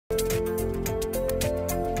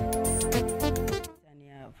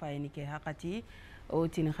fayni ke hakati o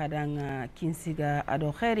tin khadanga kinsiga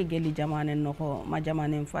ado khairi geli jamane noko ma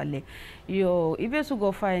jamane falle yo ibe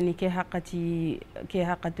sugo fayni ke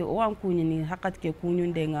hakati o an kunyini hakati ke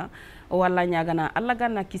kunyundenga o walla nyagana alla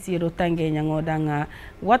ganna kisiro tange nyango danga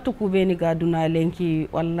watu kubeni ga duna lenki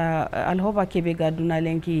walla alhoba kebe ga duna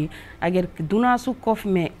lenki ager duna su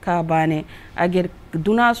kofme ka bane ager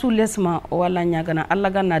duna su lesma o walla nyagana alla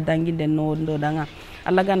ganna danginde no ndo danga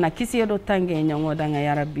alla ganna kisiro tange nyango danga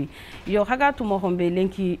ya rabbi yo hagatu mo hombe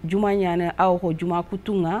lenki juma nyane aw ho juma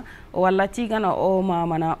kutunga o walla tigana o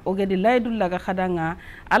mamana o gedi laydul laga khadanga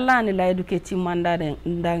alla ni laydu ke timandare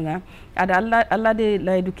ndanga ada alla de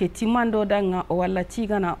laydu ke timando danga o walla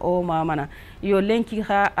tigana o mamana yo lenki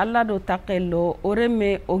ha alla do takello o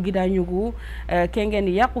remme o gidanyugu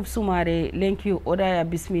kengeni yaqub sumare lenki odaya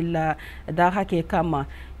bismillah da hake kama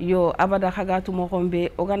yo abada hagatu mo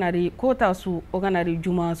hombe o ganari kota su o ganari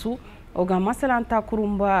juma su oga masalan ta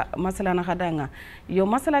kurumba masalan khadanga yo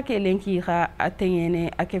masala ke lenki ha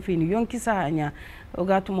atengene akefini yonki sahanya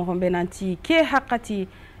oga tumo hombe nanti ke hakati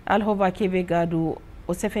alhoba kebe gadu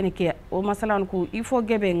o sefene ke o masalan ku ifo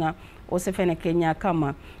gebenga o sefene ke nya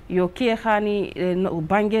kama yo ke khani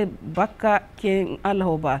bange bakka ke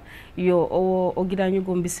alhoba yo o gidanyu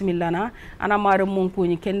gom bismillah na ana mare mon ko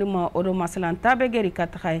ni kenduma o do masalan tabe geri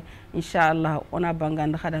kat khay inshallah ona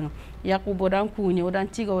banganda khadanga yaqubo dan ku ni odan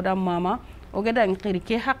tiga odan mama o gedan khiri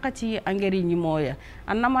ke hakati angeri ni moya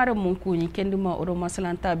anna mare mon ko ni kenduma o do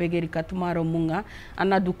masalan tabe geri kat maro munga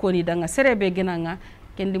anna du koni danga serebe genanga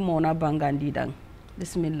kenduma ona bangandi dang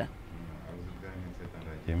bismillah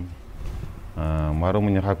maro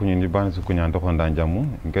munya hakunyu ni ban su kunya ndoko ndan jamu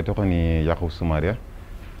ngeto ko ni yakub sumaria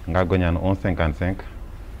nga gonyan 1155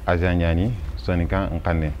 ajanyani sonika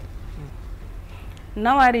nkanne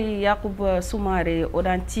nawari yakub sumare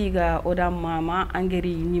odan tiga odan mama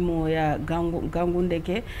angeri nimo ya gangunde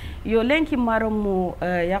ke yo lenki maromo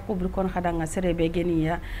yakub kon khadanga serebe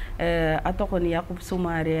geniya atokoni yakub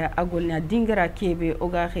sumare agolnya dingra kebe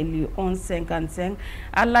oga kheli 1155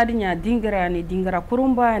 alla dinya dingra ni dingra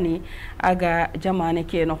kurumbani aga jamane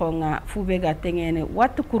ke no nga fube ga tengene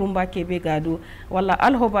wat kurumba kebe gadu wala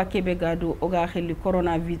alhoba kebe gadu oga kheli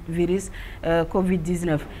coronavirus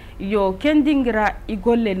covid-19 yo ken dingra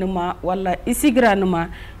igolle numa wala isigra numa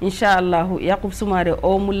inshallah yakub sumare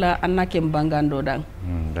o mulla annake mbangando dang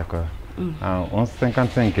d'accord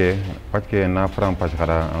 1155 parce que na fram pas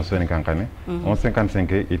khara en soni kankane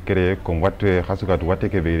 1155 il crée comme watte khasugat watte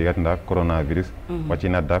ke be gatnda coronavirus wati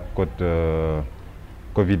nadda code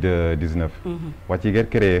covid 19 wati ger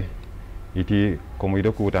créé iti comme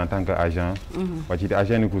ido ko en tant que agent wati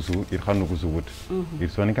agent ni kusu il khanu kusu wut il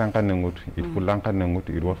soni kankane ngut il fulan kankane ngut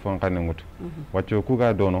il wot fon kankane ngut wati ku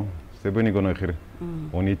ga dono c'est boni gono khir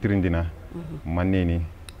oni trindina maneni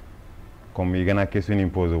comme il y a une question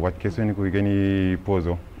impose wat question ko gani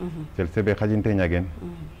pozo cel sebe khajinte nyagen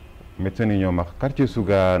médecin ñoo mak quartier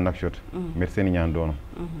suga nakshot médecin ñaan dono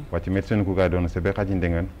wati médecin ko ga dono sebe khajinte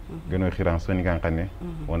ngen gëno xiran soni kan xane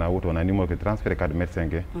on a wuto na numéro que transférer carte médecin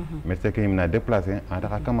ke médecin ke imna déplacer en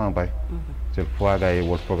daka kama bay cel fois ga e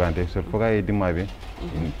wot fogante cel fois ga e dimabe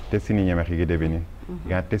testini ñame xigi debeni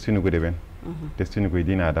ga testini ko deben testini ko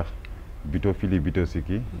dina dax bito fili bito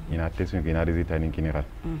siki ina testion ina résultat ni kinira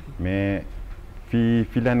mais fi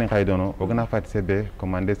filane kay dono o gna fat sebe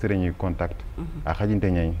commander sereni contact a khajinte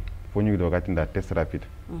ñay fo ñu do gatinda test rapide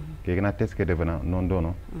ke gna test ke devana non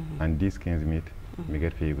dono en 10-15 minutes mi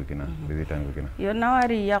get fi ko gina résultat ko gina yo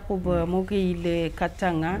nawari yakub mo ile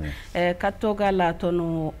katanga katoga la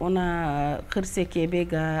tono ona khirse kebe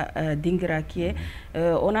ga dingira kie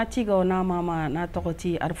ona tiga ona mama na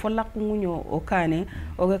tokoti ar folla kungunyo o kane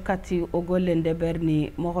o ga kati o gollende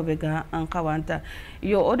berni mo ko be ga an kawanta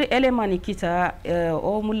yo ode elemani kita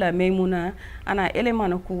o mulla meymuna ana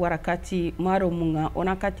elemana ku warakati maro munga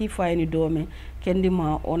ona kati fayni dome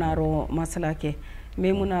kendima ona ro masalake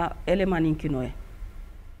meymuna elemani kinoye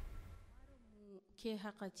ke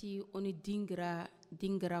hakati oni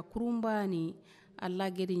dingra kurumbani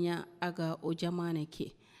alla gedinya aga o jamane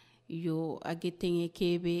ke yo agetenge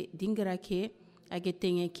kebe dingra ke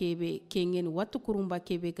agetenge kebe kengen watu kurumba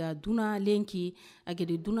kebe ga duna lenki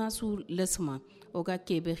agedi duna su lesma oga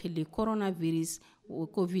kebe khili coronavirus o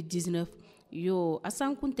covid-19 yo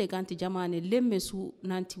asan kunte ganti jamane lemmesu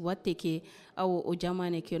nanti watte ke awo o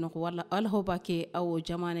jamane ke no wala alhoba ke awo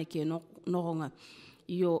jamane ke no nga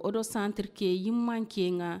yo odo centre ke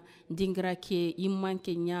yimmanke nga dingra ke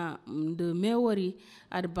yimmanke nya de mewori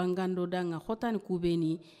ad bangando danga hotani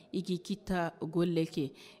kubeni igi kita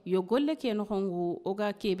golleke yo golleke no hongu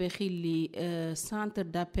oga kebe khilli centre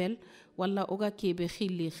d'appel wala oga kebe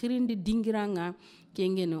khilli khirindi dingiranga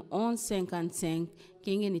kengeni 1155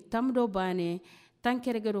 kengeni tamdo bane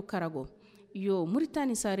tankeregero karago yo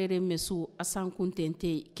Mauritanie sarere mesu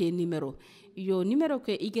asankuntente ke numero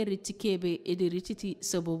ke igeriti kebe ede rititi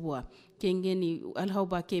sabobwa kengeni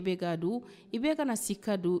alhawba kebe gadu ibe kana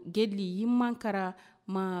sikadu gedli yimmankara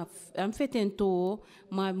ma amfetento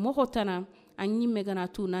ma mohotana anyi megana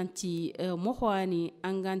tu nanti mohoani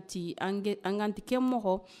anganti ke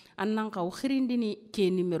moho annanka khirindini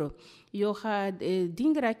ke numero yo ha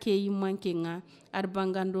dingra ke yimmanke nga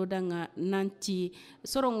arbangando danga nanti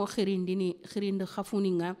sorongo khirindi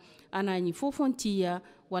khafuninga anani fofontiya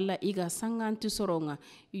wala iga sanganti soronga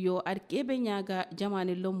yo arkebe nyaga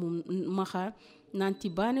jamane lomu maha nanti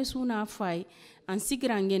bane suna fay an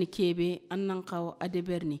sigirangeni kebe annan kaw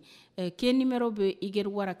adeberni ke numero be iger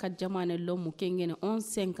wara kat jamane lomu kengene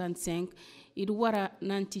 1155 idu wara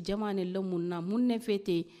nanti jamane lomu na munne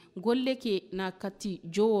fete golleke na kati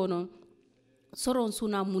jowono soron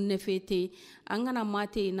suna munne fete angana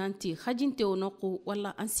mate nanti hajinte onoku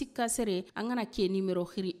wala ansikka sere angana ke numero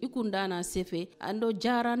khiri ikundana sefe ando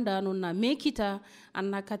jaranda no na mekita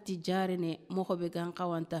annakati jarene mohobe gan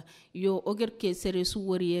kawanta yo oger ke sere su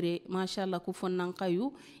woriyere mashallah ku fonnan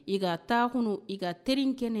kayu iga tahunu iga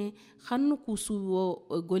terinkene khannu ku suwo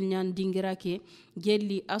golnyan dingirake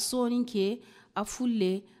gelli asoninke a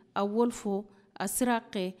fulle a wolfo a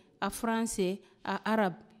siraqe a français a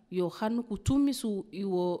arab yo xannu ku tumisu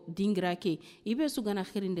iwo dingrake ibe su gana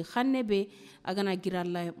khirinde xannebe agana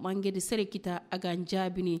giralla mangedi sere kita aga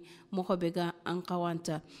njabini mohobe ga an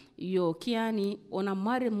qawanta yo kiani ona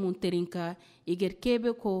mare mun terinka iger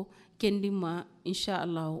kebe ko kendima insha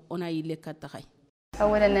Allah ona yile katakhay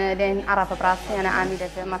اولا لين اعرف براسي انا عامله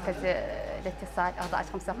في مركز الاتصال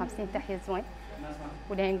 1155 تحية زوين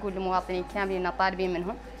ولين نقول للمواطنين كاملين طالبين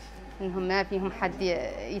منهم انهم ما فيهم حد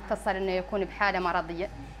يتصل انه يكون بحاله مرضيه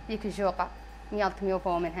يك جوقه ميالت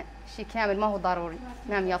ميوفو منها شيء كامل ما هو ضروري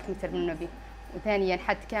ما ميالت مثل منه به وثانيا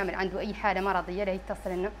حد كامل عنده اي حاله مرضيه لا يتصل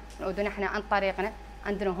لنا نعودون احنا عن طريقنا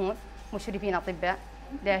عندنا هون مشرفين اطباء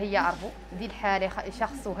لا هي يعرفوا ذي الحاله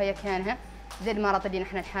شخص وهي كانها ذي المرض اللي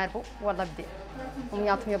نحن نحاربه والله بدي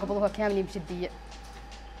وميالتهم يقبضوها كاملين بجديه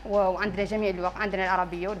وعندنا جميع اللغات عندنا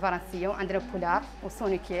العربيه والفرنسيه وعندنا البولار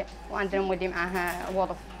والسونيكي وعندنا مولي معاها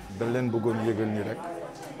وظف دلين بوغون ييغال ني رek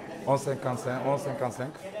 1155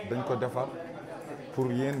 dañ ko defar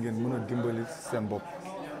pour yeen ngeen mëna dimbali seen bopp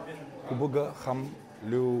ku bëgg xam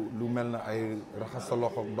lu melna ay raxas sa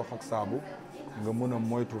loxo ndox ak saabu nga mëna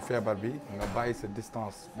moytu feebar bi nga bàyyi sa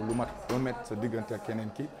distance bu lu mat 1 mètre sa diggante ak keneen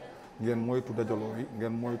ki ngeen moytu dajaloo yi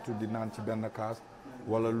ngeen moytu di naan ci benn kaas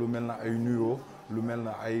wala lu melna ay nuyoo lu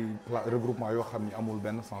melna ay regroupement yoo xam ni amul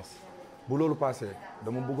benn sens bu loolu passé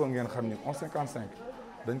dama bëggoon ngeen xam ni 1155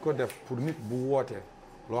 dañ ko def pour nit bu wootee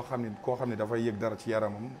loo xam ni koo xam ni dafa yëg dara ci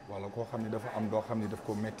yaramam wala koo xam ni dafa am doo xam ni daf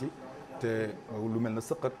ko metti te lu mel na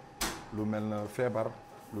sëqat lu mel na feebar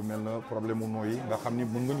lu mel na problème mu nooyi nga xam ni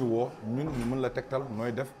mën nga ñu woo ñun ñu mën la tegtal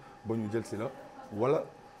nooy def ba ñu jël si la wala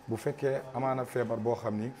bu fekkee amaana feebar boo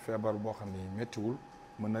xam ni méttiwul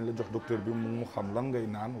mën nañ la jox docteur bi mu xam lan ngay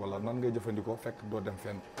naan wala nan ngay jëfandikoo fekk doo dem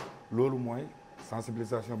fenn loolu mooy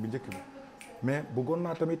sensibilisation bi njëkk bi mais bëggoon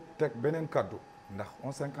naa tamit teg beneen kàddu ndax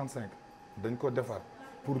 1155 dañ ko defar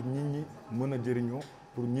pour nit ñi mën a jëriñoo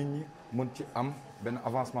pour nit ñi mën ci am benn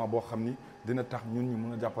avancement boo xam ni dina tax ñun ñu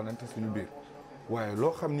mën a jàppalante suñu biir waaye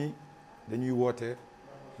loo xam ni dañuy woote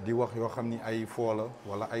di wax yoo xam ni ay foo la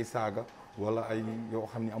wala ay saaga wala ay yoo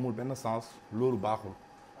xam ni amul benn sens loolu baaxul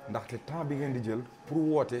ndaxte temps bi ngeen di jël pour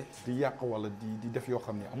woote di yàq wala di def yoo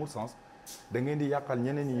xam ni amul sens da ngeen di yàqal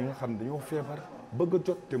ñeneen ñi nga xam ne dañoo feebar bëgg a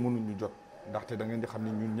jot te mënuñu jot ndaxte da ngeen di xam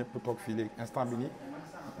ni ñun ñëpp toog fii léegi instant bi nii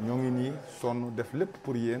ñoo ngi nii sonn def lépp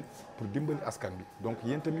pour yéen pour dimbali askan bi donc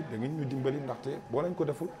yéen tamit da ngeen ñu dimbali ndaxte boo leen ko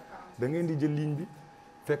deful da ngeen di jël ligne bi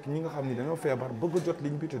fekk ñi nga xam ni dañoo feebar bëgg a jot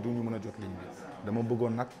ligne bi te duñu mën a jot ligne bi dama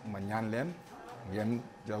bëggoon nag ma ñaan leen ngeen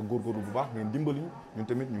ja góorgóorlu bu baax ngeen dimbali ñun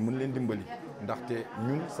tamit ñu mën leen dimbali ndaxte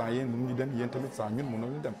ñun sans yéen mënuñu dem yéen tamit sans ñun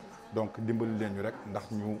mënuñu dem donc dimbali leen ñu rek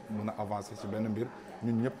ndax ñu mën a avancer ci benn mbir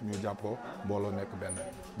ñun ñëpp ñu jàppoo mbooloo nekk benn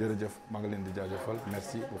jërëjëf maa ngi leen di jaajëfal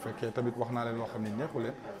merci bu fekkee tamit wax naa leen loo xam ne neexu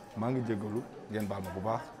leen maa ngi jéggalu ngeen baal ma bu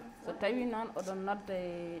baax so tawi noon oɗon nodda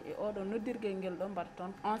e oɗo noddirguel ngel ɗo mbaɗa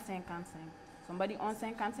toon 1155 so mbaɗi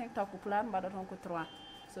 1155 taw ko pulaar mbaɗa toon ko 3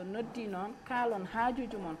 so noddi noon kaalon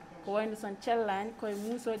haajuji mon ko wayno son cellani koye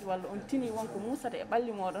muusoji walla on tini wonko muusata e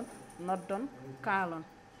ɓalli moɗon noddon kaalon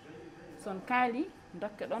son kaali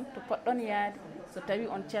dokke ɗon to poɗɗon yaade so tawi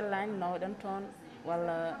on cellani nawɗen toon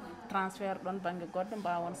walla transfert ɗon banggue goɗɗo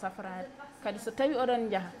mbawon safrade kadi so tawi oɗon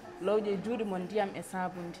jaaha lowƴe juuɗe mon ndiyam e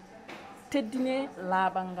sabunde teddine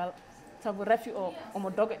laaɓal ngal saabu rafi o omo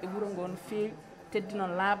doga e wuuro ngo no feewi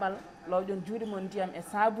teddinon laaɓal lowƴon juuɗe mon ndiyam e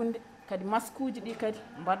sabunde kadi masque uji ɗi kadi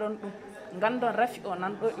mbaɗon ɗum gandon rafi o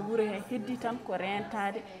nanɗo e wuuro he heddi tan ko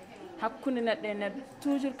rentade hakkude neɗɗo e neɗɗo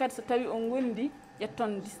toujours kadi so tawi on gondi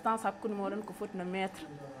ƴetton distance hakkude moɗon ko foti no métre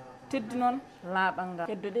teddi noon laaɓal ngal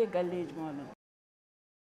heddoɗe galleji moɗon.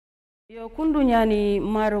 yo kundu ñani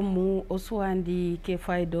maro mu o suwandi ke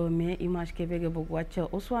faydome image ke bege bog wacca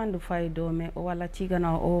o suwandu faydome o walla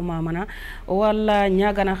tigana o mamana o walla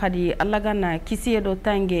ñagana hadi allah ganna kisiyeɗo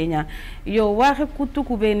tangeña yo waxe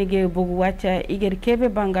kuttuku benige bog wacca iger kebe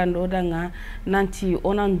banganɗo danga nanti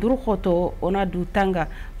onan durhoto ona du tanga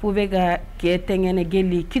fubega ke tengene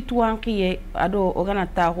gelli kitwankiye ado ogana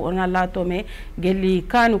tahu ona latome gelli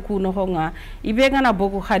kanu kuno honga ibegana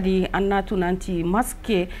bogu hadi annatu nanti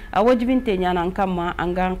maske awajibinte nyana kama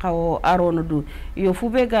angan kawo arono du yo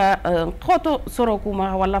fubega khoto soroku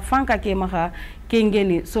ma wala fanka ke maha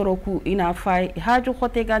kengeni soroku ina fay haju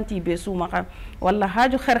khote ganti be sumaka wala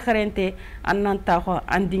haju kherkherente annan taho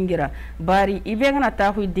andingira bari ibegana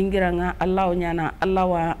tahu dingira nga allah nyana allah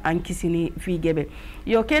wa ankisini fi gebe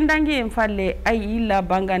yo kendangi en falle ay illa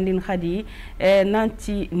bangandin khadi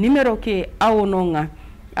nanti numero ke awononga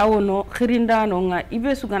awono khirindano nga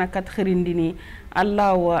ibe sugana kat khirindini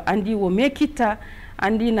allah wa andi wo mekita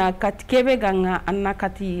andina kat kebe ganga anna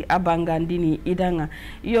kati abangandini idanga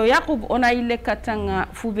yo yakub ona ile katanga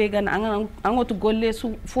fubegan angotu golle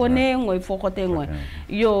su fone ngoy fokote ngoy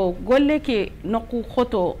yo golle ke nokku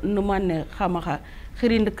khoto numane khamaha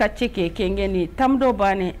khirind katcheke kengeni tamdo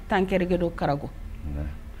bane tankerge do karago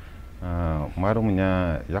marum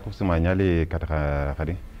nya yakub suma nyali kata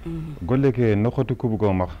khadi golle ke nokhotu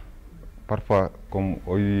kubugo mak parfois comme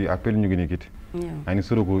oy appel ñu gini kit ani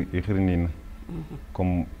surugo e khirinin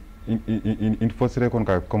comme il faut se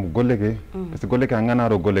reconnaître comme golle ke parce que golle ke ngana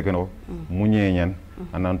ro golle ke no muñe ñan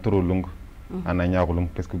anan toro lung ana ñaagulum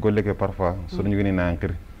parce que golle ke parfois so ñu gini na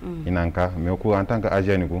ankir inanka mais ko en tant que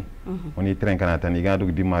agent ko oni train kana tan iga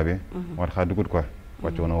dug dimabe war xa dugut quoi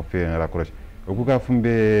waccio no fait un raccroche o ku ka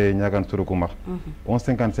fumbe ñagan suru ko max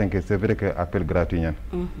 1155 c'est vrai que appel gratuit ñan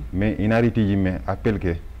mais inariti yimme appel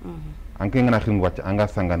ke anke ngana khim wacc anga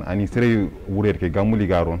sangan ani sere wuret ke gamuli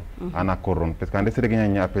garon ana koron parce que ande sere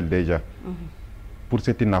ganya appel déjà pour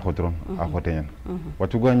setti na khotron a khotenyan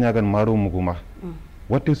waccu go ñagan maro muguma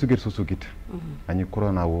watte sugir susukit ani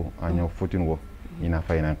corona wo anyo fotin wo ina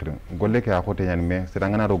fayna krim golle ke a khotenyan mais sere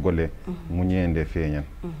ngana ro golle muñende feñan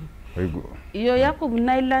yo yakub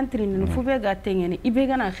naylantrin fube ga tengeni ibe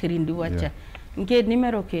gana khirindi wacca nke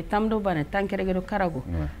numero ke tamdo bane tankerege do karago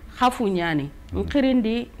khafu nyani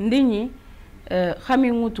khirindi ndinyi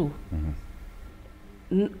khami ngutu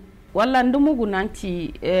wala ndumugu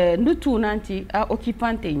nanti ndutu nanti a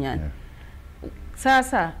occupante nyani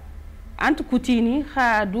sasa antu kutini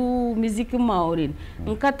kha du musique maorin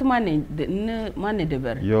nkat mane de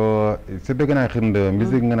ber yo sebe gana khirinde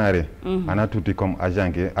musique nganare ana tuti comme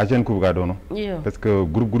agent ku ga dono parce que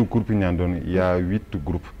groupe nyan don il y a 8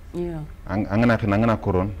 groupes angana khina ngana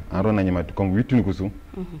koron aro na nyama comme 8 ni kusu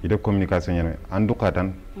ide communication nyane andu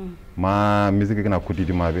khatan ma musique gana kuti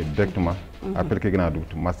di mabe directement appel ke gana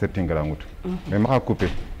dut ma setting gala ngut mais ma couper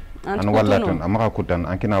an walla tan ma kutan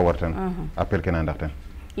an kina wartan appel ke na ndaxtan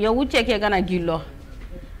yo wucce ke gana gillo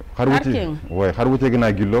xar wucce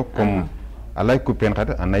gana gillo comme alay couper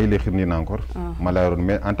khata anay le khirni na encore malaron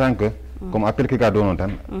mais en tant que comme appel ke ga donon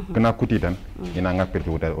tan kana kuti tan ina ngappel ke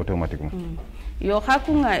wuta automatiquement yo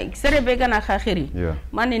hakunga serebe gana khakhiri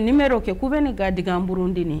mane numero ke kubeni ga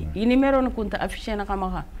digamburundi ni i numero n kunta affiché na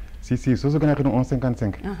kama si so gana khino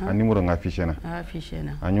 1155 a numero nga affiché na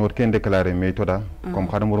a ñor ken déclarer mais toda comme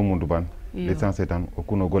khada moro mundu ban l'essence tan o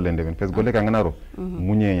kuno golle ndeben parce golle ka ngana ro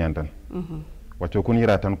muñe ñantan wacco kun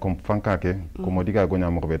yira tan comme fanka ke ko modiga gonya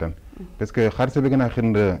mo betan parce que khar sebe gana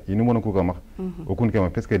khinde i numero ko gama o kun kema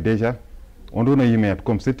parce que déjà on doit y mettre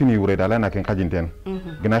comme c'est une urée dans la naken khadinten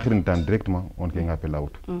gna khirin tan directement on ke ngapel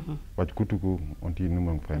out wacc kutuku on ti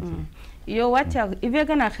numero france yo wacca ibe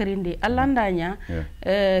gana khirindi allandanya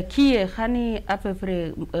qui est khani à peu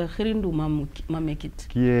près khirindu mamekit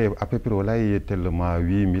qui est à peu près wala tellement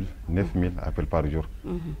 8000 9000 appels par jour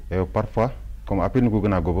et parfois comme appel nous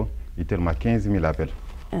gna gobo il tellement 15000 appels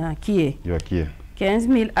qui est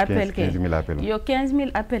 15000 appels ke yo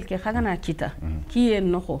 15000 appels ke khagana kita qui est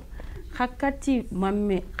noho hakati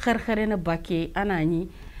mamme kharkharena bake anani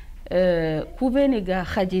kubeni ga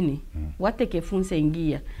khajini wate ke funse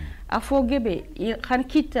ngiya afo gebe khan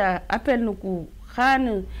kita appel no ku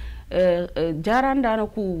khan jaranda no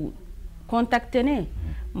ku contactene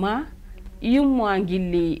ma yummo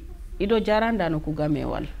angilli ido jaranda no ku game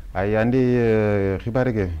wal ay andi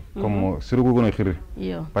xibaare ke comme surugo gono xir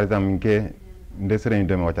par exemple ke ndesere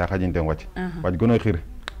dem wata xajinte wacc wacc gono xir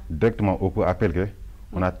directement au appel ke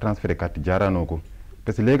on a transféré carte jarano ko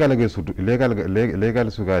parce que légal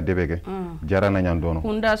suga debeke jarana nyan dono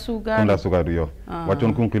kunda suga du yo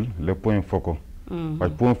wacon kunkil le point foco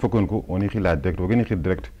wacc point foco ko on xi la direct wogeni xir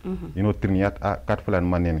direct ino triniat a carte falan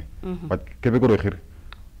manene wacc kebe go do xir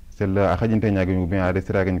c'est la xajinte ñagi ou bien a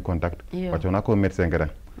restera gagne contact wacc on a ko médecin gara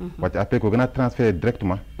wacc appel ko gëna transférer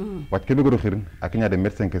directement wacc kebe go do xir ak ñade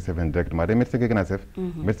médecin ke seven directement de médecin ke gëna sef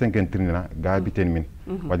médecin ke trinina ga biten min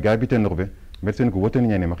wacc ga biten nobe médecin ko woten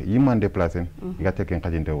ñane mak yiman déplacer ngate ken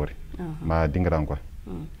xajinte wori ma dingaran quoi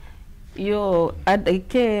yo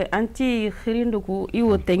ke anti khirindu ko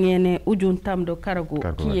iwo tengene ujun tamdo karago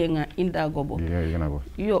kiyenga inda gobo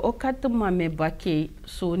yo o katuma me bake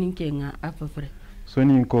soni kenga à peu près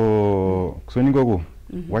soni gogo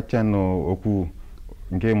waccano oku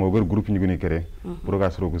nke mo gor groupe ñuguni kéré pour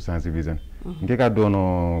ga soro ko sensibiliser nke ka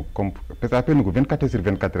dono comme parce appel ko 24 sur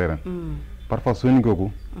 24 heures parfois soni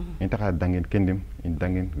gogo inta dangen kendim in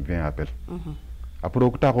dangen 20 appel après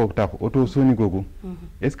ko taxo auto soni gogo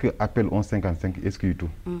est-ce que appel 1155 est-ce que tout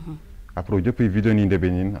après depuis vidéo ni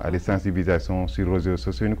debenin à des sensibilisation sur réseaux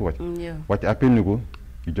sociaux ni ko wacc appel ni ko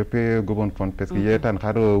joppe gobon fon parce que yetan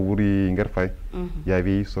xaro wuri nger fay y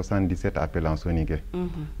avait 77 appels en soni ke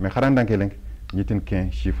mais xaran danke lenk ñitin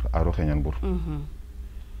 15 chiffres aro xeñan bur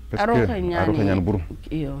aro xeñan bur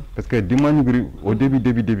parce que dimanche gri au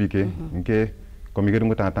début ke nke comme yéru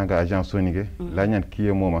ngata en tant qu'agent soni ke la ñan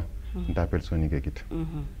kiye moma t'appelle soni ke kit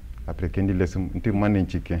après kendi lesum nti manen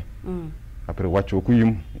ci ke après wacc ko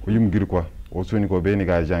yum gir quoi o soni ko be ni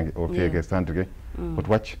ga agent o ke centre ke pot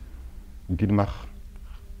wacc ngid max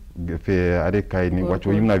fe ade kay ni wacc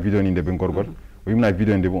o yimna vidéo ni de ben gorgol o yimna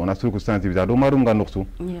vidéo de on a sur ko sensibiliser do marum ga noxsu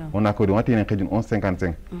on a ko do watine xedin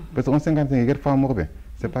 1155 parce que 1155 ger fa mo be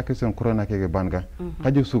c'est pas que c'est corona ke banga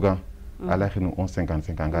xaju suga ala xinu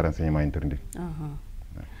 1155 en renseignement interne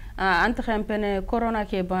anta xempene corona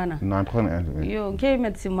ke bana non yo ke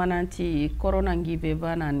medsi mananti corona ngibe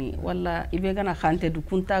bana ni wala ibe gana xante du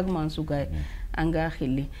kuntag man sugay anga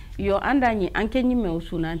xili yo andani anke nyime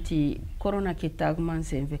usunanti corona ke tag man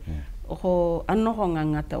senve ho anno ho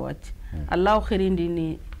ngata wat allah khirindi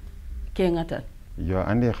ni ke ngata yo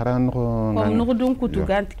andi xaran ko comme no dun kutu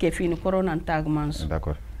gant ke fini corona tag man su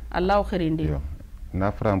d'accord allah khirindi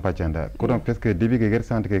na fram pachanda corona parce que début que ger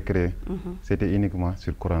centre que créé c'était uniquement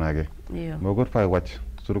sur corona ge mo gor fay wacc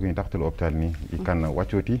sur ko ni taxtul hôpital ni ikan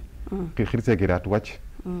waccoti xirse girat wacc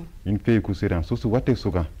in fay ku siran so su watte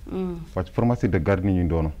suga wacc pharmacie de garde ni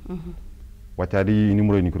ndono waccadi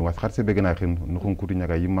numéro ni ko wacc xarse be gëna xin no ko kutu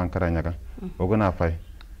ñaga yimman kara ñaga o gëna fay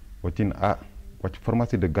watin wacc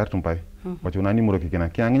pharmacie de garde mpay wacc na numéro ki gëna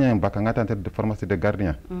ki nga ñam bakka ngata de pharmacie de garde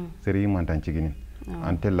nya seri man tan ci gini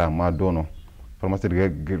antella ma dono pharmacie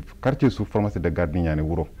de quartier sous pharmacie de garde ñane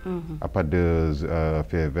wuro à part de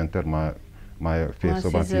fait 20h ma fait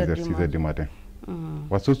soban 6h du matin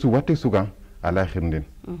wa so su watte suga ala khirnden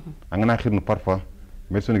angana khirnu parfois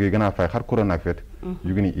mais sonu gëna fay xar corona fet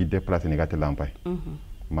yugini i déplacer ni gatte lampay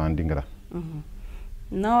ma ndingra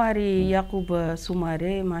nawari yakub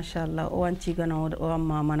sumare mashallah o anti gana o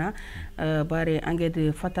mamana bare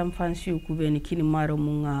angede fatam fansi kubeni kini maro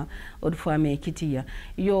munga od fame kitiya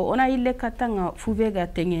yo ona ille katanga fuvega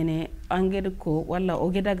tengene angede ko walla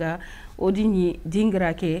o gedaga odini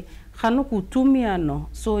dingra ke khanuku tumiano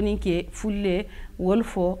soni ke fulle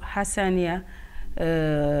wolfo hasania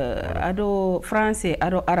ado français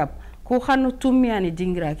ado arab ko khanu tumiani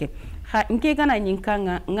dingra ke ha nke gana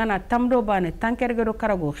nyinkanga ngana tamdo bane tankerge do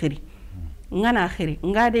karago khiri ngana khiri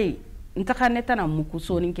ngade ntakane tana muku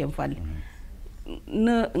soni ke mfali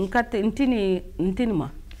ne nkate ntini ma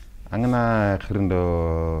angana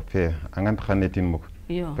khirindo fe anganta khanetin muku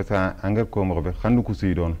parce que angar ko mo be khandu ku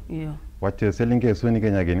suy don wacce selinge soni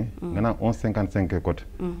ke nyageni ngana 1155 cote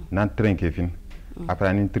nan train ke fin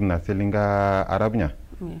après ni trina selinga arabnya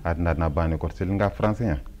adna na bane cote selinga français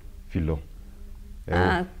nya filo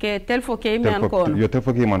ke telfo ke man kono yo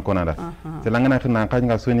telfo ke man kono da se langana khina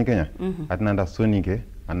kanja soni kenya atna nda soni ke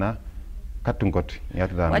ana katun kot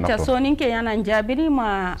yata da wacha soni ke yana njabiri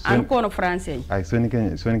ma an kono français ay soni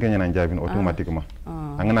ke yana njabin automatiquement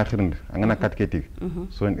angana khirnd angana kat ketik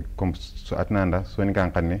soni comme atna nda soni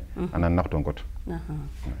kan kanne ana nakton kot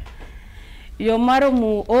yo maro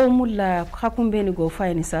mu o mulla hakumbeni go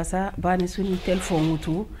fayni sasa bani suni telfo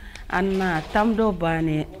mutu anna tamdo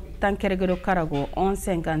bane tankeregedo karago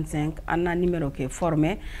 1155 anna numéro ke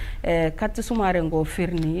formé kat sumare ngo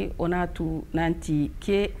firni onatu nanti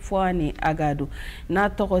ke foani agadu na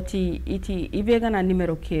togoti iti ibegana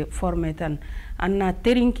numéro ke formé tan anna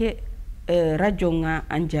terinke radio nga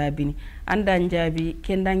anjabini anda anjabi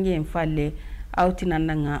kendange en falle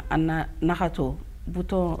awtinandanga anna nakato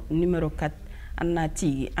bouton numéro 4 anna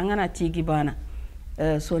tigi angana tigi bana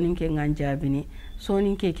soninke nganjabini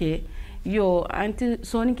soninke ke yo anti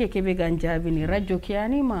soninke ke be ganjabini radio ke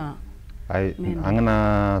anima ay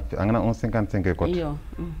angana 1155 ko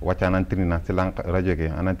wacca nantirina selan radio ke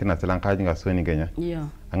anantina selan kaji nga soni genya yo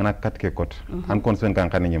angana 4 ke kot an kon son kan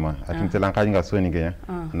kanima atin selan kaji nga soni genya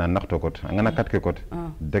na nakto kot angana 4 ke kot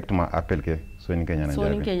directement appel ke soni genya na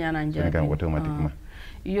soni genya na jabi kan automatiquement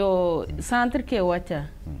yo centre ke wacca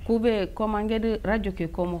kube komangede radio ke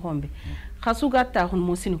komo hombe khasuga ta hun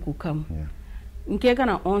musini ku kam nke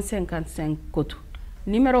kana 1155 kotu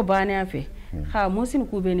numéro bane afe ha musini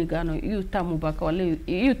ku beni gano yu tamu baka wala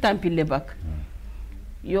yu tampile baka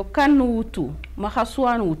yo kanu wutu ma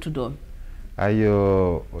khasuan wutu do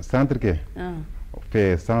ayo centre ke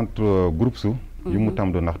fe centre groupe su yumu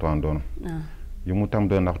tam do nakto andono yumu tam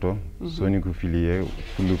do nakto soni ku filier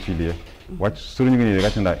fulu filier wacc soni ngi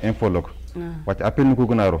gatinda info lok wacc appel ni ko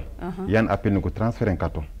gonaro yan appel ni ko transfert en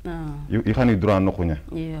carton i xani droit nokunya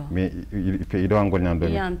mais il fait ido angol nyando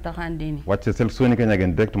yan taxandini wacc sel soni kenya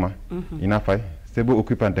gen directement ina fay c'est beau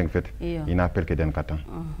occupant en fait ina appel ke den carton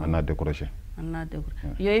ana décrocher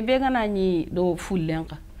yo ibe gana ni do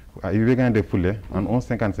fullenka ibe gana de fulle en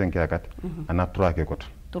 1155 ya kat ana 3 ke kot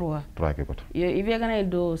 3 ke kot yo ibe gana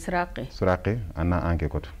do sraqe ana anke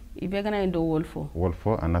kot ibe gana do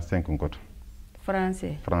wolfo ana 5 kot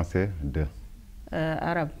français 2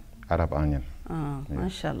 arabe anyen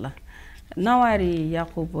mashallah nawari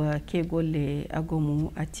yaqub ke golle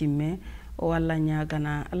agomu atime walla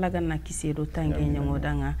nyagana alla ganna kisedo tange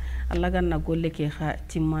nyangodanga alla ganna golle ke kha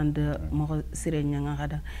timande mo sire nyanga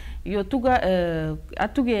hada yo tuga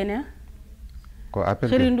atugene ko appel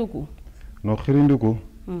khirinduku no khirinduku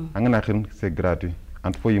angana khin c'est gratuit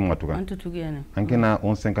ant fo yima tuga ant tugene angena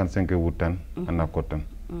 1155 wutan anna kotan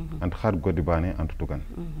ant khar godi bane ant tugan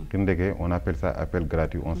kindeke on appelle ça appel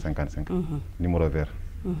gratuit 1155 numéro vert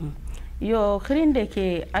yo khirinde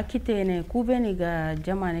ke akitene kubeni ga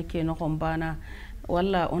jamane ke no khombana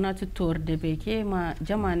walla onatu torde be ke ma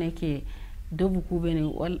jamane ke dobu kubeni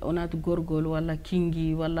walla onatu gorgol walla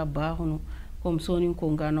kingi walla bahunu comme sonin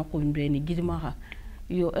ko ngano ko mbeni gidma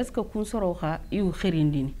yo est ce que kun soro kha yu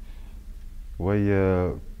khirindini way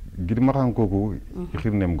gidma kan koku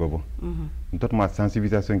khirnem gobo ntot ma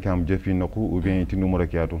sensibilisation kam jefi noku ou bien ti numéro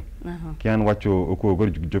kiatu kian waccio ko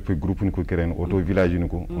gor joppe groupe ni ko keren auto village ni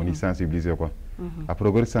ko oni sensibiliser quoi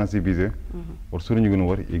après gor sensibiliser or suru ñu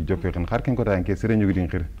wor ik joppe kan xar ken ko ta enke sere ñu gidin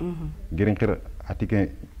xir girin xir atike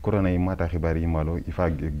corona yi mata xibaar yi malo ifa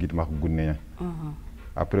gidma gunne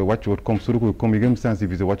après waccio comme suru ko comme igem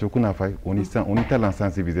sensibiliser waccio kuna fay oni talent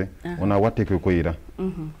sensibiliser on a watte ko yida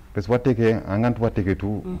parce que watte ke angant watte ke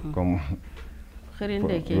tout comme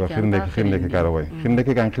khirinde ke karaway khirinde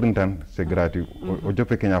ke kan khirintan c'est gratuit o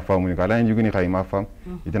joppe kenya famu ni kala ñu gëni xay ma fam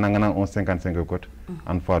itana ngana 1155 code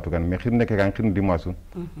en fatu kan mais khirinde ke kan khirin dimasu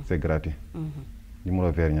c'est gratuit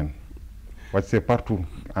numéro vert ñan wacc c'est partout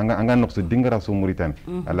anga nok so dingara so Mauritanie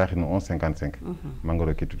ala khine 1155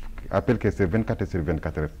 mangoro ke appel que c'est 24 sur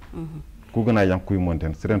 24 heures ku gëna yang kuy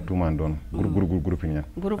monten seren tuman don groupe ñan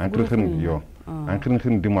en khirin yo en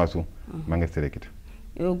khirin dimasu manga serekit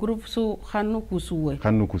yo groupe su xannu kusuwe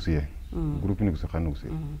groupe ni kusu xannu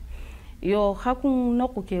kusuwe yo hakun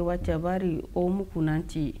noku ke wacca bari o muku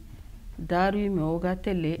nanti daru me o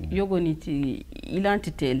gatele yogoni ti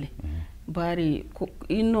ilanti tele bari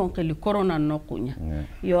inno kali corona nokunya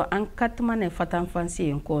yo an katmane fatan fansi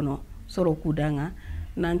en kono soro kudanga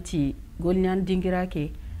nanti golnyan dingira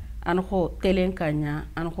ke an ko telen kanya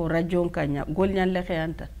an ko radio kanya golnyan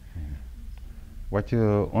lekheyanta wacc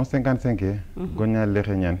 1155 gonya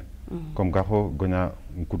lexe ñan comme gaxo gonya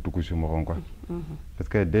kutuku ci mo quoi parce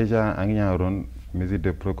que déjà angnya ron mesure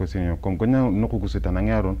de précaution comme gonya noko ku tan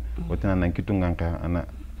angnya ron wotina nan kitungan ka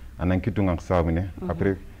anan kitungan sabine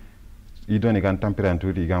après i doni gan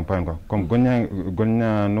température i gan pan quoi comme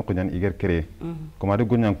gonya noko ñan iger créer comme ade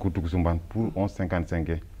gonya kutuku sumban pour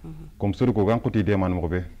 1155 comme sur ko gan kuti de man mo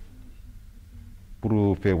be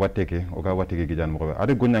pour faire wateke o ga wateke gijan mo be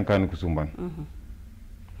ade gonya kan ku sumban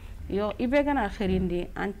yo ibe gana khirindi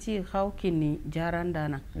anti khawkini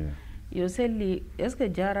jarandana yo selli est ce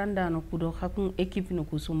que jarandana kudo khakun équipe no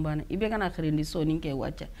kusumbana ibe gana khirindi soninke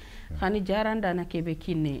wacca khani jarandana kebe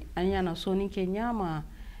kinne anyana soninke nyama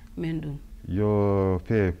mendum yo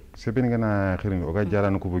fe seben gana khirin o ga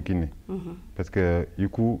jaranu ko bokini parce que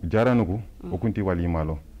iku jaranu ko o kunti wali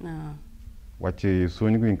malo wacce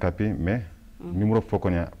soni ko kapi mais numéro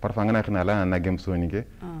fokonya parfois ngana khina la na gem soni ke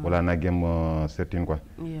wala na gem certain quoi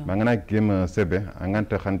ma ngana gem sebe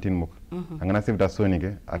anganta khantin muk angana sebe da soni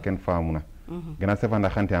ke aken famuna gana sebe na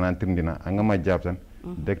khanti anan tindina angama jabsan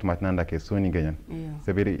direct maintenant da ke soni genyan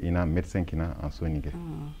sebe ina médecin kina en soni ke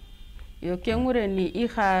yo kengure ni i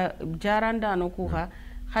kha jaranda no ku kha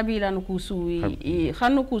khabila no ku suwi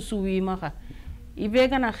khanu ku suwi maka ibe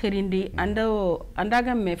gana khirindi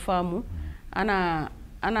andaga me famu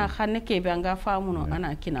ana khanne ke be anga famu no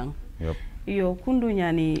ana kinan yo kundu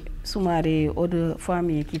nyani sumare odo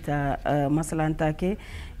fami kita masalanta ke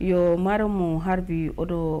yo maramu harbi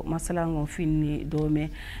odo masalango finni dome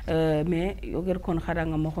me yoger kon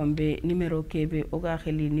khadanga mo hombe numéro kebe oga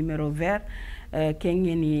kheli numéro vert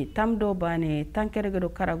kengeni tamdo bane tankere do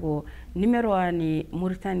karago numéro ani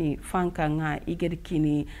Mauritanie fanka nga igedi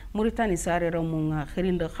kini Mauritanie sarero munga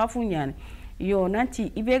khirindo khafunyani yo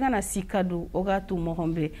nanti ibegana sikadu ogatu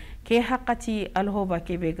mohombe ke hakati alhoba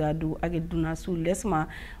kebegadu ageduna su lesma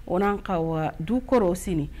onankawa du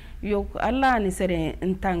korosini yo alla ni sere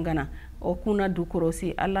ntangana o kuna du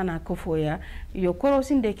korosi alla na kofoya yo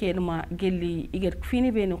korosin de kelma gelli iget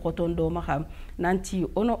fini be ni kotondo maham nanti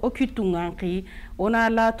ono okitu nganki ona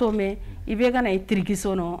latome ibegana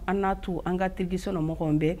itrigisono anatu anga trigisono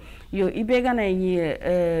mohombe yo ibegana ni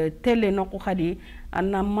tele no ko khadi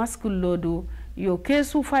anna maskulodu yo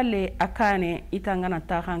kesu fale akane itangana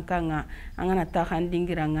tahankanga angana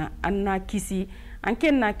tahandingiranga anna kisi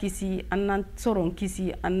ankenna kisi anna soron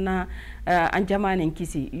kisi anna anjamanen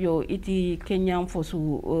kisi yo iti kenyan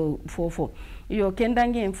fosu fofo yo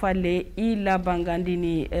kendange fale ila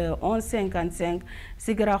bangandini 1155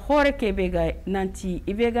 sigira khore kebega nanti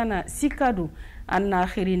ibegana sikadu anna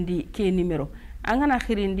khirindi ke numero angana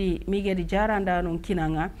khirindi migedi jaranda non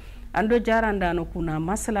kinanga ando jaranda no kuna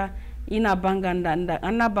masala ina banganda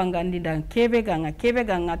anna bangandi dan kebe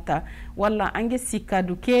ganga ta walla ange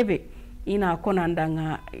sikadu kebe ina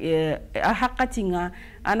konandanga a hakati nga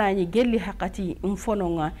ana ni gelli hakati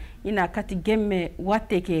mfononga ina kati gemme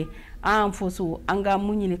wateke an fosu anga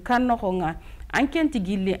munyini kanno nga ankenti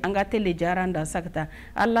gilli anga tele jaranda sakta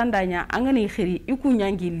allandanya angani khiri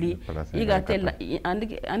ikunya gilli iga tella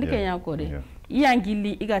andike yakode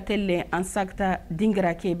iyangilli iga telle an sakta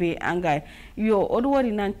dingra kebe anga yo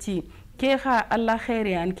odwori nanti keha alla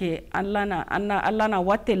khairi anke allana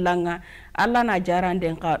watellanga allana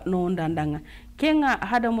jaranden ka no ndandanga kenga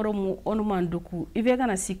hadamoro mu onuman duku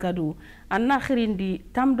ivegana sikadu anna khirindi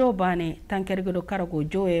tamdo bane tankergo do karago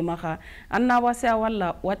joye maka anna wasa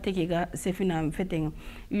walla watteke ga sefina feteng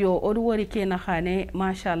yo odwori kena khane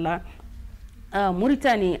mashallah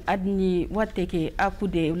Mauritanie adni watteke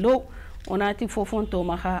akude lo onati fofonto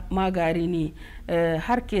maka magarini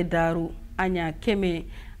harke daru anya keme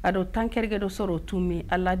ado tankerge do soro tumi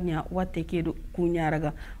alla nya watte kedo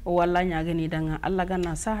kunyaraga o walla nya gani danga alla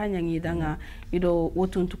ganna saha nyangi danga ido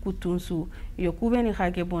wotuntu kutunsu yo kubeni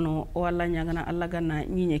khage bono o walla nya gana alla ganna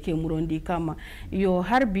nyinye ke murondi kama yo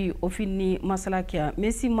harbi o finni masalakia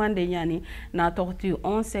messi mande nyani na tortu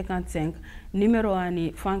 1155 numéro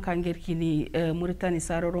ani fanka ngerkini Mauritanie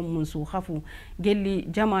saroro munsu khafu gelli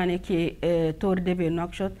jamane ke tordebe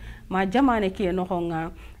nakshot ma jamane ke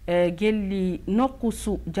nohonga gelli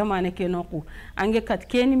nokusu jamane ke noku ange kat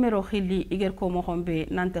ke numéro khili iger ko mo hombe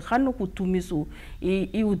nante khannu ku tumisu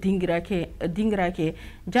iu dingira ke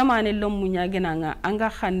jamane lommu nyagenanga anga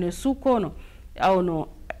khanne sukono awno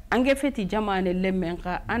ange feti jamane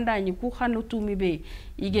lemmenka andani ku khannu tumi be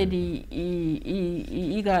igedi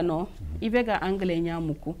igano ibega angle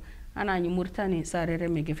nyamuku anani Mauritanie sarere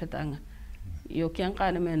mege fetanga yo ken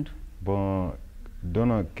kana mendu bon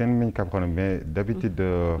dono ken min kap kono mais d'habitude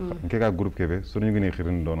nkega groupe kebe so ñu gëne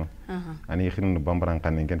xirin dono ani xirin bambaran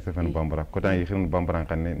xane ken sefen bambara ko tan xirin bambaran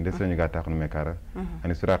xane ndes ñu ga taxnu me kara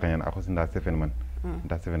ani sura xane akos nda sefen man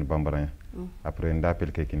nda sefen bambaran après nda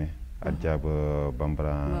pel ke kine adjab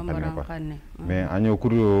bambaran xane quoi mais año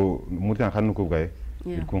kuru mutan xanu ko gay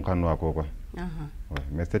il kun xanu ko quoi ouais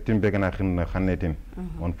mais c'est une begana xane tin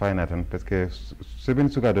on fayna tan parce que seben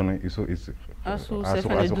suga dono iso asu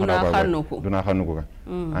sefene duna xanuko ka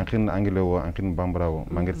ankin angilo ankin bambrawo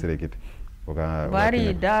mangir serekit oga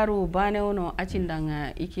bari daru bane wono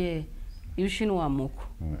acindanga ike yushinwa moko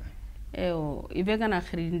eo ibegana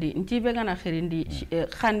khirindi nti begana khirindi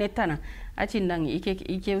khanetana acindanga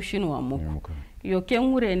ike yushinwa moko yo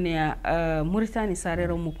kengure ne Mauritanie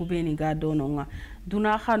sarero muku beni ga dononga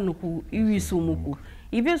duna xanuku iwisu muku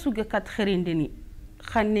ibesu ge kat khirindi ni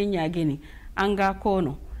khanne nyageni anga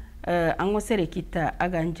kono ango sere kita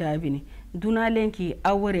aga njabini dunalenki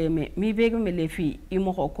awreme mi bege me lefi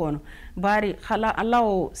imo kono bari khala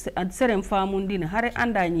allawo serem famundina hare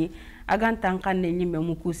andani agantan kanne nyimme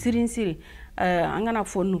muku sirin siri angana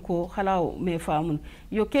fonnu ko khalaw me famun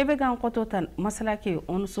yo kebe gan koto tan masala ke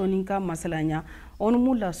on sonin ka masala nya on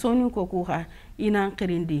mulla sonin ko ku ha ina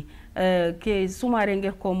qirindi ke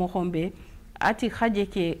sumarenge ko mo hombe ati khaje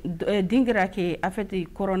ke dingira ke afeti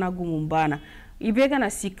corona gumum bana ibe gana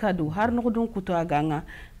sikadu har no don kuto aganga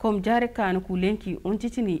kom jare kan ku lenki on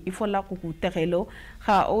titini il faut la ku texelo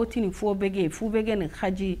kha o tini fo bege ne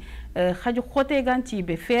khaji khote ganti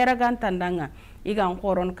be fera gantandanga igan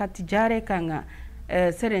koron kat jare kanga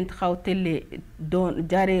serent khawtelle don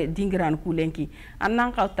jare dingiran ku lenki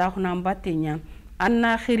annan khawta khuna mbatenya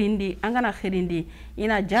anna khirindi angana khirindi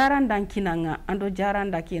ina jarandan kinanga ando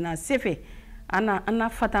jaranda kina sefe ana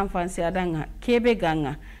fatan fansi adanga kebe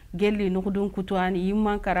ganga gelli nukudun kutuani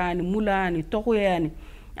yimman karani mulani tokoyani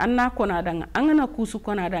anna kona danga angana kusu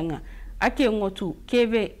kona danga ake ngotu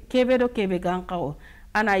kebe do kebe ganqawo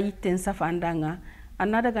ana yitten safandanga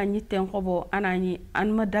anna daga nyitten khobo anani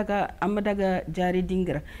amma daga jari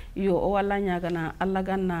dingira yo o walla nyagana alla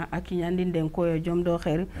ganna akinyandin den koyo jomdo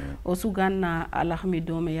khair o suganna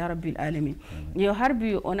alhamdulillah ya rabbil alamin yo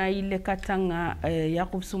harbi ona yille katanga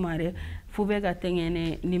yaqub sumare fubega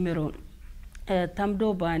tengene numero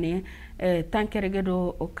tamdo bane tankerege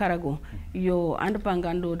do karago yo and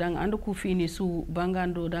bangando dang and ku fini su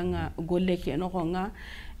bangando dang golleke no honga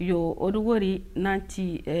yo odugori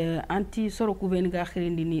nanti anti soro ku ben ga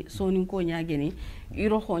khirindini sonin ko nyageni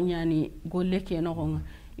iro ho nyani golleke no honga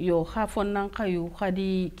yo khafon nan kayu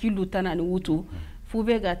khadi kilu tanani wutu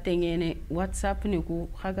fubega tengene whatsapp ni ku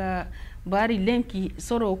khaga bari lenki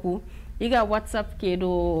soro ku iga whatsapp ke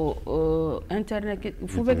do internet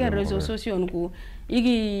fubega réseaux sociaux ku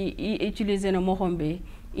igi utiliser na mohombe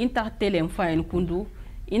inta telen fine kundu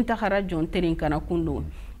inta kharajon terin kana kundu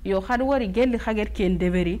yo khad wari gelli khager ken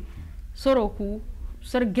deberi soroku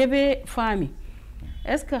sor gebe fami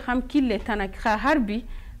est ce que xam kille tanak kha harbi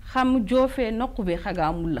xam jofe nokube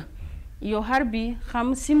khaga mulla yo harbi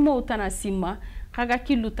xam simmo tana simma khaga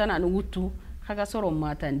killu tana no wutu khaga soro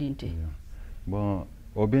matandinte bon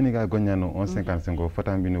o beni ga gonyano 1155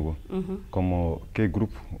 fata mbinugo comme ke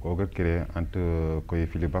groupe o ga créé entre ko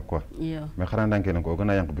fili bakwa mais kharanda ken ko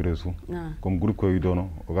gona yank biresu comme groupe ko yidono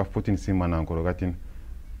o ga fotin simana ko ga tin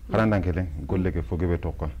kharanda ken golle ke fogebe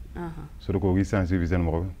to quoi sur ko 800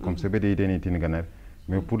 mo comme c'est bede ideni tin ganar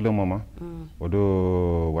mais pour le moment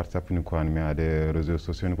odo whatsapp ni ko an mais à des réseaux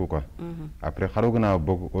sociaux ni ko quoi après kharogna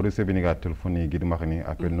bok o recebe ni ga téléphone guide makni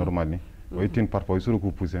appel normal ni o itin parfois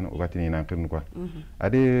suruku poussen o gatini nan kirnu quoi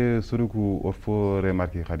ade suruku o fo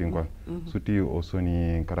remarquer khadin quoi suti o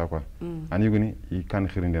soni kara quoi ani guni i kan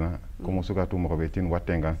khirindena comme suka tu mo be tin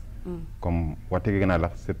watenga comme watege gana la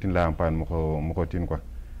certain la ampan mo ko tin quoi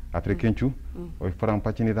après kenchu o faram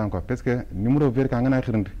patini tan quoi parce que numéro vert ka ngana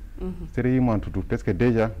khirind seri man tutu parce que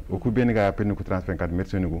déjà o ku ben ga appel ko 34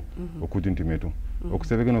 médecin go o ku dinti metu o ku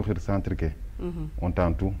sebe gano khir centre ke on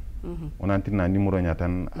tantu on antina numéro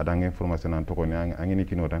nyatan adang information an to ko ngeni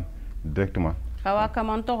kino tan directement kawa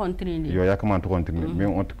kamanto kontrindi yo ya kamanto kontrindi mais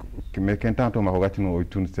on mais kentan to ma ko gatino o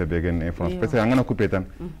tun sebe gen information parce que ngana couper tan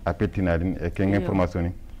appeltina din e ken information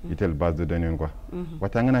ni itel base de données quoi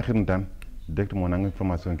wata ngana khirin tan directement nang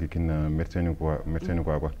information ki kin médecin quoi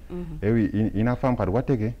et oui ina fam par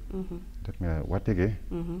watege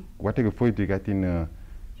watege foi digatin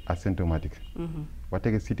asymptomatique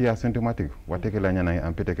watege cité asymptomatique watege la nyana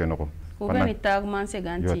en pété ke noko fobeni tagman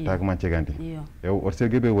seganti yo tagman seganti et o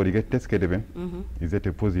sergebe wori get test ke deben ils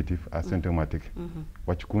étaient positifs asymptomatiques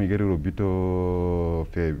wacc ku ngere bito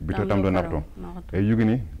tamdo narto et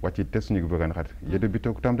yugini wacc test ni go gan khat yede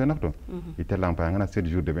bito tamdo narto itelampa ngana 7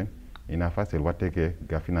 jours deben ina facile watege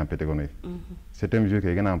gafina pété gonoy 7e jour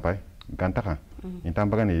ke gana ampai gantaka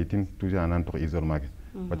intambaga ne itin toujours en entre isolement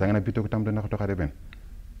watanga bito tamdo narto khare ben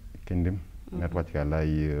kendim net wacc ka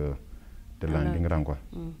lay de la ngran quoi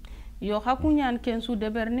yo hakunyan ken su de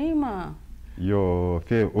berni ma yo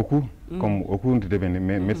fait oku comme oku de ben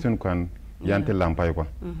mais médecin kan yante lampay quoi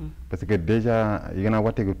parce que déjà yena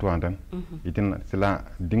watege to antan itin cela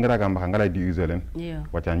dingra ga mba ngala di isolen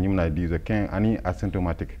wacca nyimna di iso ken ani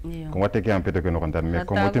asymptomatique ko watege en pété que no kontan mais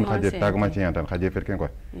comme motin xaje tagma ci yantan xaje fer ken quoi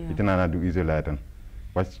itina na du isola tan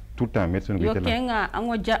wacc tout temps médecin yo kenga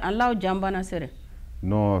ango law jambana sere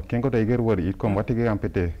no kenko tay ger wori it comme watege en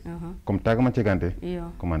pété comme tagma ci gante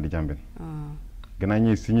comme andi jamben gana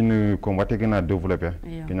ñi signe comme watege na développer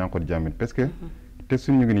kenya ko jamben parce que test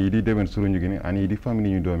ñu gini di deben suru ñu gini ani di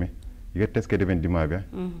famille ñu domi yiga test ke deben dimabe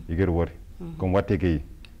yiger wori comme watege yi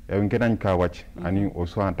e ngedañ ka wacc ani o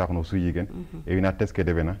so anta no su yigen e ina test ke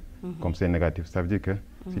debena comme c'est négatif ça veut dire que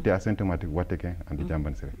si tu es asymptomatique watte ke anti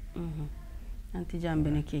jamban sere anti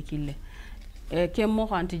jambene ke kille ke mo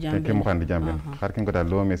anti jamben ke mo anti jamben har ken gota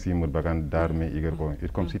lo mesi mur bagan dar me iger ko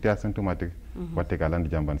it comme si tu es asymptomatique watte ka landi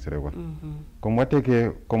jamban sere ko comme watte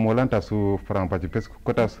ke comme wolanta su franc pati parce que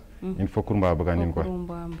kotas il faut kurba baganin ko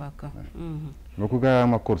kurba mbaka ngoku ga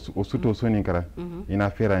ma course o suto soni kara ina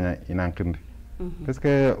feranya ina nkinde parce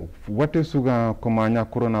que watte suga comme nya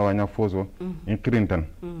corona wa nya fozo in kirintan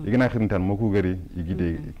igina kirintan moku gari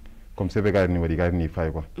igide comme sebe gari ni wadi gari ni fay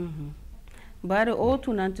ko bare o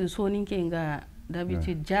tunanti soni kenga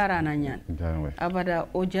d'habitude jara na nyan abada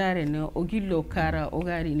o jare ne o gillo kara o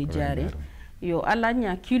gari ni jare yo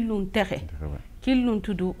alanya killun texe killun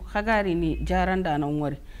tudu khagari ni jaranda na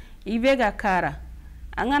ngori ibega kara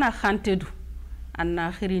angana khantedu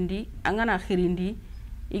anna khirindi angana khirindi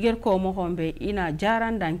iger ko mo hombe ina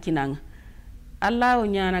jaranda kinanga Allah o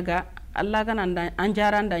nyanaga Allah gana an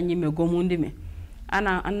jaranda nyime gomundi me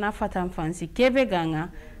ana anna fatan fansi kebe ganga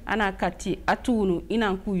ana kati atunu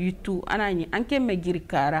ina ku yitu ana nyi anke me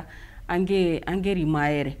girkara angeri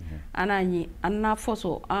maere ana nyi anna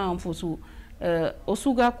foso an foso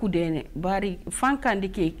osuga kudene bari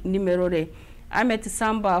fankandike numero de ameti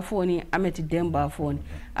samba foni ameti demba foni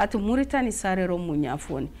ati Mauritanie sarero munya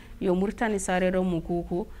foni yo Mauritanie sarero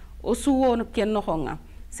mukuku osuwo kenno honga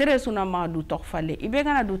sere suna ma du tokfale ibe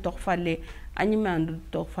gana du tokfale anyime andu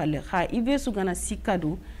tokfale kha ibe su gana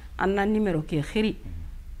sikadu anna numero ke khiri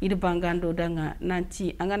id bangando danga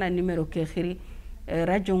nanti angana numero ke khiri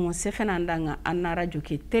radio mo sefena ndanga anna radio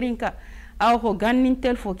ke terinka aw ko gannin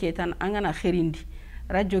telfo ke tan angana khirindi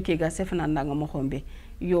radio ke ga sefena ndanga mo hombe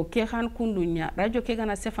yo ke khan kundunya radio ke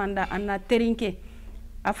gana sefanda anna terinke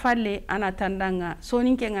afalle ana tandanga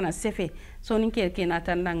soninke ngana sefe soninke ke na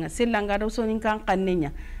tandanga silanga do soninkan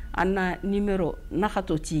kannenya anna numero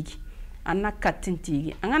nakhato tigi anna katin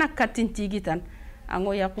tigi angana katin tigi tan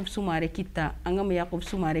ango Yakub Sumare kita angam Yakub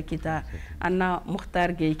Sumare kita anna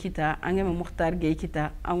Mukhtar Gey kita angam Mukhtar Gey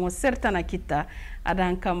kita ango certana kita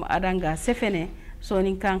adankam adanga sefene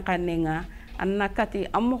soninkan kannenga anna kati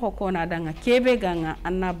ammo ko na danga kebe ganga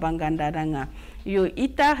anna banganda danga yo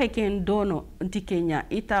ita heken dono ntikenya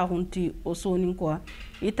ita hunti o sonin ko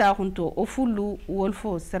ita hunto o fulu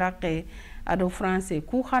wolfo sraqe ado français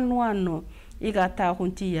ku khanwano iga ta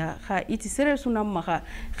hunti ya kha iti sere sunam maka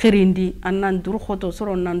khirindi annan dur khoto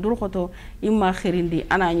soro nan dur khoto imma khirindi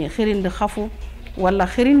ananye khirindi khafu wala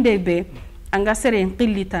khirinde be anga sere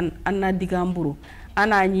qillitan anna digamburu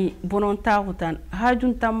anani bonon taxutan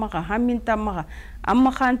hajun tamaka hamin tamaka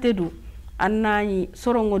amma khantedu annani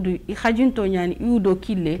sorongodu I khajinto nyani yudo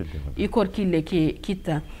kille ikor kille ke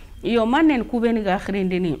kita iyo manen kubeni ga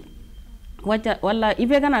khirindini wala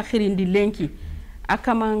ibe gana khirindi lenki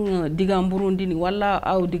akaman digamburundini wala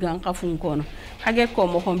aw digan khafun kono hage ko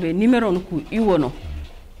mo hombe numero ku iwono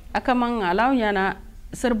akaman alaw nyana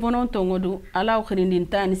serbonon tongodu alaw khirindin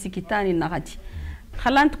tani sikitani nakati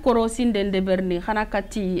khalant korosin den de berni khana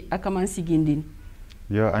kati akaman sigindin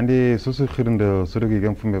yo andi sosu khirnde sodogi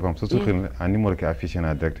gam fumbe fam sosu khirnde un numéro qui affiché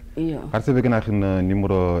na direct parce que gna khirna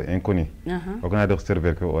numéro inconnu o gna de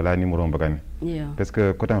serveur ko wala numéro mbagani parce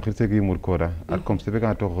que kotan khirse gi mur koda ak comme c'est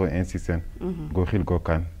gna to insisten go khil ko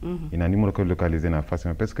kan ina numéro ko localiser na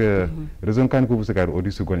façon parce que raison kan ko bu segar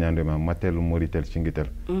odi su gol nyande ma matel moritel cingitel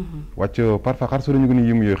waccio parfois kharso ñu gni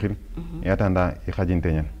yim yo khil ya tanda I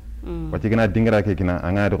khajinte nyen wacci gna dingra ke kina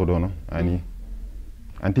anga de ko dono ani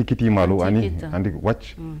anti kiti malu ani andi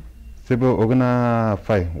watch sebe ogana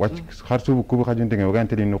fay watch kharsu ku khajunte ngi ogana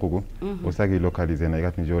tedi nokugo o sagi localiser na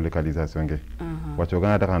gatni géolocalisation nge watch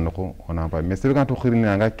ogana daga noko ona pa mais sebe kan to khirni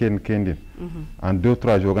nga kendin en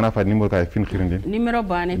 2-3 jours ogana fa numéro kay fin khirndi numéro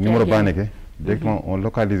bane ke directement on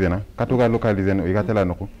localiser na katuga localiser no igatela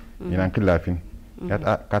noko ina khilla fin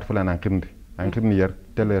kat fula na khirndi an khirni yer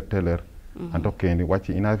teller en to kendi watch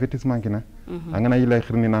ina avertissement kina angana yila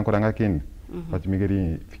khirni nan ko nga kendi parce que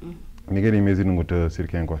migeri mezi nungut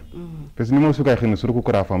sirken quoi parce que numéro suka khirni surku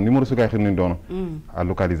kora fam numéro suka khirni dono a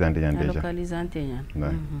localisante yan déjà localisante yan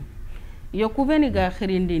yo kubeni ga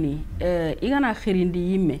khirindini igana khirindi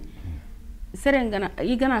yimme serengana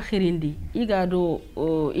igana khirindi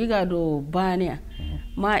igado bania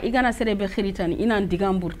ma igana serebe khiritani ina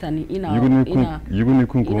digamburtani ina yuguni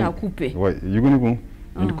kunku ina coupe ouais yuguni kun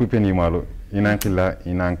indi coupe ni malo ina kila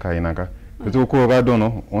ina ka parce que ko ga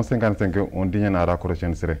dono on 55 on digne na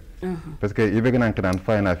raccrocher sere parce que ibe gnan kan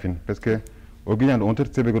fa na fin parce que o ginan on ter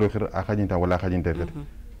sebe go khir a khajinta wala khajinte tet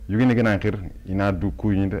yugini gnan khir ina du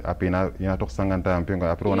ku yinde apena ina tok 50 ampengo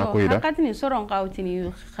après on a koida akatini soron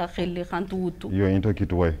qawtini khakhelli khantu wutu yo into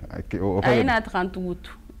kitu way o fa ina khantu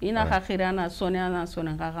wutu ina khakhirana sonana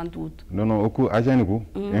sonan ka kantut non oku ajani ku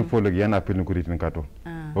info le yana appel ni kuritin kato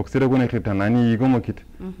ok sere gone khita nani yigomo kit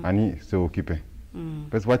ani se occupé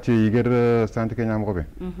parce wacce yiger santé ke nyam robe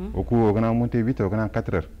oku ogana monter vite ogana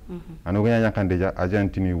 4 heures ano ganya yakkan deja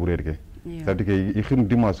agentini wurerke ça veut dire que ikhim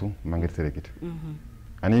dimasu mangir sere kit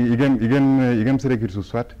ani igem sere kit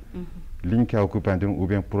soit ligne qui a occupé ou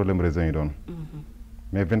bien problème raison yi don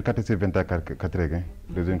mais 24 sur 24 heures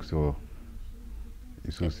raison que so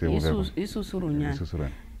isu surunya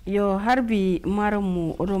yo harbi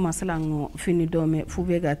maramu odo masalango fini dome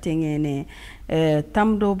fubega tengene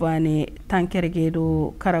tamdo bane tankerge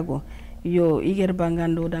do karago yo iger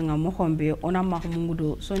bangando danga mohombe ona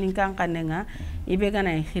mahmungudo sonin kankanenga ibega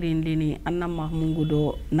na khirindini anna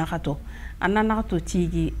mahmungudo nakato anna nakato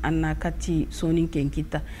tigi anna kati sonin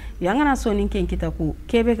kenkita yangana sonin kenkita ku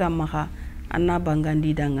kebega maha anna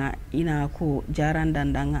bangandi danga ina ko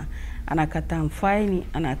jarandandanga ana katan fayni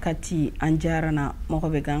ana kati anjarana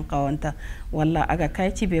mogobe gan kawanta walla aga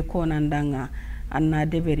kayti be konandanga anna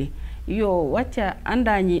deberi yo wacca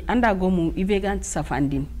anda gomu ibe gan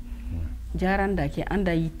safandin jaranda ke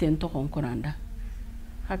anda yitten to konkoranda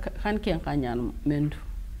han ken kanyan mendu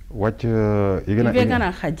wacca ibe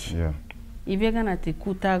gana haji ibe gana ti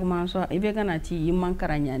kutag manso ibe gana ti yimman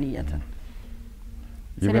karanyani yata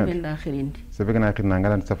sebegana khina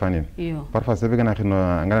ngalan safanin parfois sebegana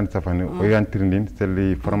khina ngalan safanin o yan trindin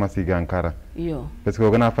selli pharmacie ga ankara parce que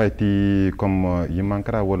ogana fayti comme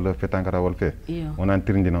yimankara wala fetankara wala fe on an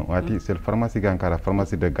trindina wati sel pharmacie ga ankara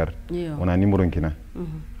pharmacie de gar on a numéro kina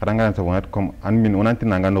khara ngalan safanat comme an min on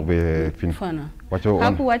antina ngano be fin wacho on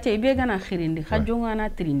haku wache ibegana khirindi khajonga na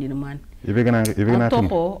trindin man ibegana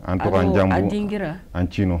anto an jambu an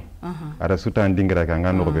chino ara suta andingira ka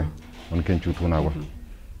ngano be on ken chutuna ko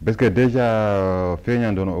parce que déjà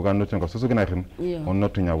feñan dono o ganno tonko soso gina khim on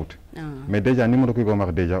notu nyawut mais déjà numéro ko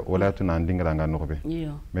mar déjà wala tuna ndingala ngano ko be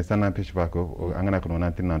mais ça n'empêche pas que angana ko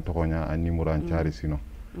non tin to konya a numéro an tiari sino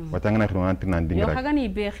wata ngana ko non tin ndingala yo hagani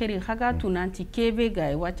be khiri haga tunanti kebe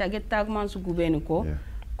gay wata getagman su gubeni ko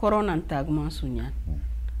corona tagman su nya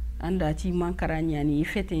anda ti mankara nyani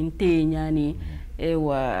fete inte nyani e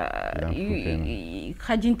wa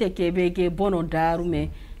khajinte kebe ge bono darume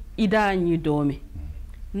ida nyi dome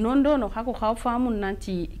non dono hako famu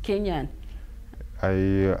nanti kenyan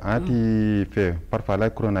ay anti fe parfois la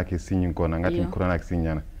corona ke signe ko na ngati corona ke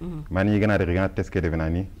signe na mani gana de gana test ke de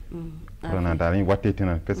venani corona dani watte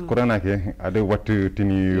tina parce que corona ke ade watte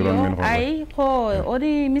tini ron men ko ay ko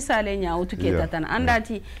odi misale nya utuke tatan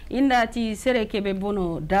andati indati sere ke be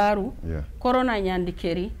bono daru corona nyandi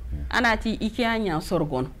keri anati ikianya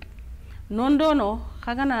sorgon non dono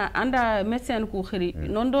khagana anda médecin ku khiri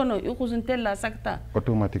non dono ikuzun tella sakta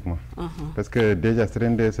automatiquement parce que déjà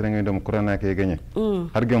serende dom corona ke gagné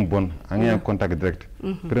hargem bon anga contact direct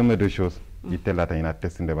première des choses itella ta ina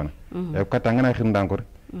test ndebana e kata ngana khir ndankor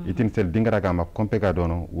itin sel dingara gama kompega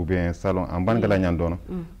dono ou bien salon en bangala nyan dono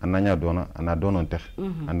ananya dono ana dono tex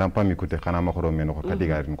andam pami kute khana makoro men ko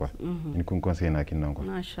kadigarin quoi in kun conseil na kin nanko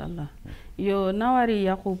mashallah yo nawari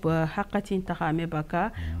yaqub haqqatin takhame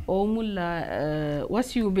baka o mulla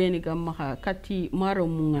wasiu beni gamma kati maro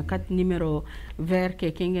munga kat numéro vert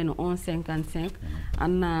ke kengen 1155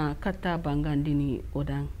 anna kata bangandini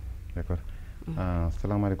odan d'accord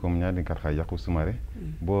assalamu alaikum nyaadi kar khay yaqub sumare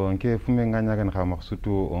bo nke fume nganya gan xam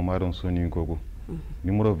surtout o maron soni gogo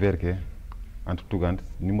numéro vert ke entre tugand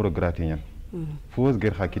numéro gratuit fos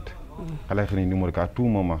ger hakit kala khini numéro ka tout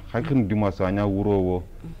moment khakhin dima so anya wurowo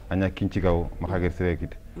anya kincigaw ma khager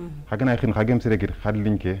serekit khagana khin khagem serekit khad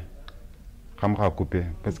linke xam kha coupé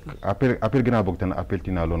parce que appel gina bok tan appel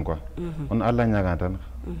tina lon quoi on alla nyaga tan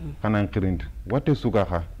xana khirind watte suga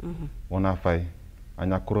kha ona fay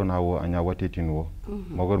anya corona wo anya watetin wo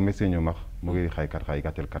mogor message max mogi khay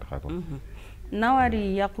gatel kat kha ko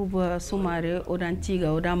nawari yaqub sumare odan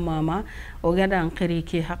tiga odan mama o gadan khiri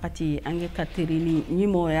ke hakati ange katirini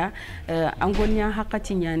nyimoya angonya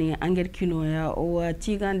hakati nyani anger kinoya o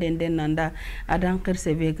tiga den nanda adan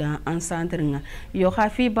khirse vega en centre nga yo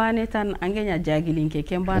khafi banetan angenya jagilin ke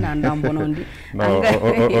kembana ndambonondi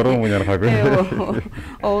oro munyar khako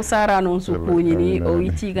o sara non su kunyini o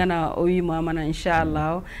itiga na o mama na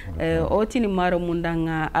inshallah o tini maro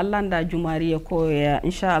mundanga allanda jumari ko ya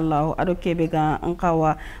inshallah ado kebega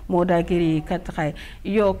ankawa moda giri katray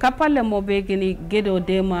yo kapalle mo be gini gedo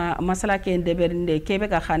dema masala ke deberinde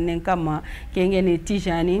kebega khannen kama kengeni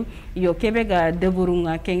tijani yo kebega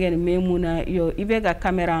deburunga kengeni memuna yo ibega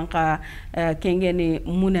kamera anka kengeni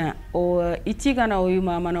muna o itigana o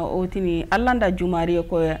mama na o tini allanda jumari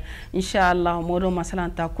ko inshallah modo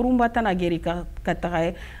masalanta kurumba tana giri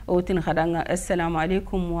katray o tini khadanga assalamu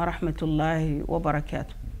alaikum wa rahmatullahi wa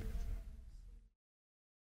barakatuh.